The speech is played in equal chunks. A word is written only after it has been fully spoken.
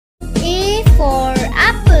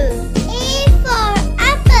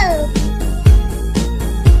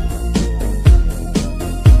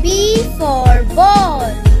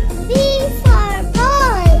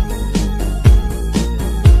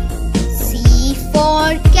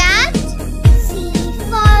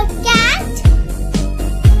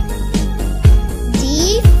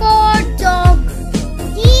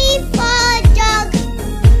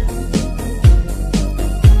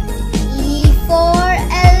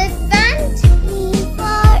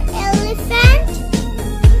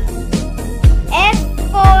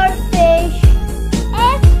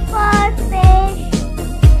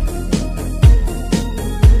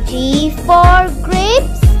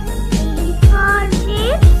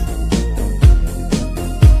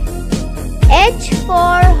H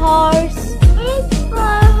for horse. H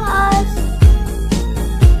for horse.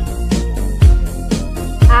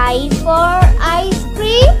 I for ice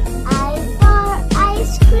cream. I for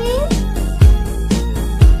ice cream.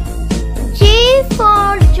 J for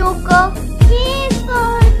joker. J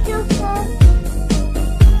for joker.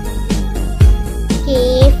 K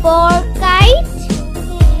for kite. K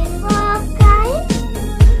for kite.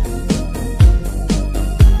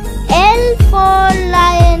 L for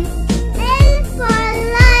lion. L for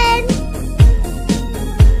lion.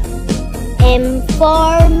 M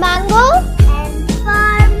for mango. M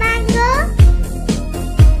for mango.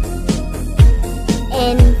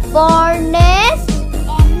 N for nest.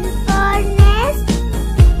 N for nest.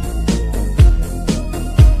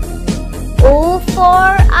 O for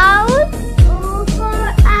owl. O for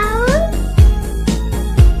owl.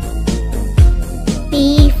 P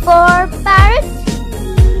for parrot. P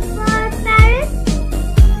for parrot.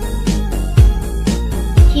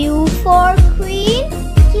 Q for queen.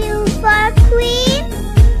 Q for queen.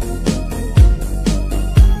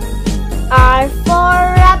 R for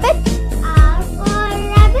rabbit. R for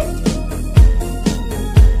rabbit.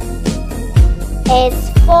 S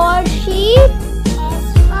for sheep. S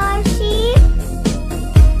for sheep.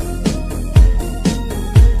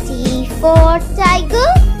 T for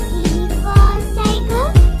tiger. T for tiger.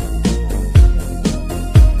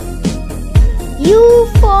 U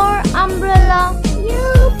for umbrella. U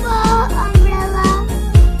for umbrella.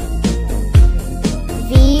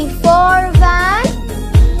 V for van.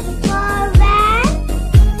 V for van.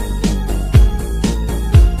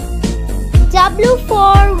 W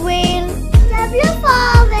for whale. W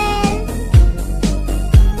for whale.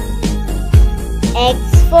 X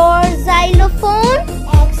for xylophone.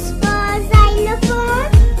 X for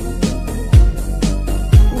xylophone.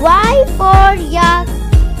 Y for yak.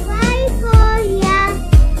 Y for yak.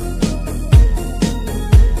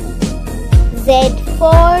 Z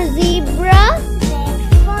for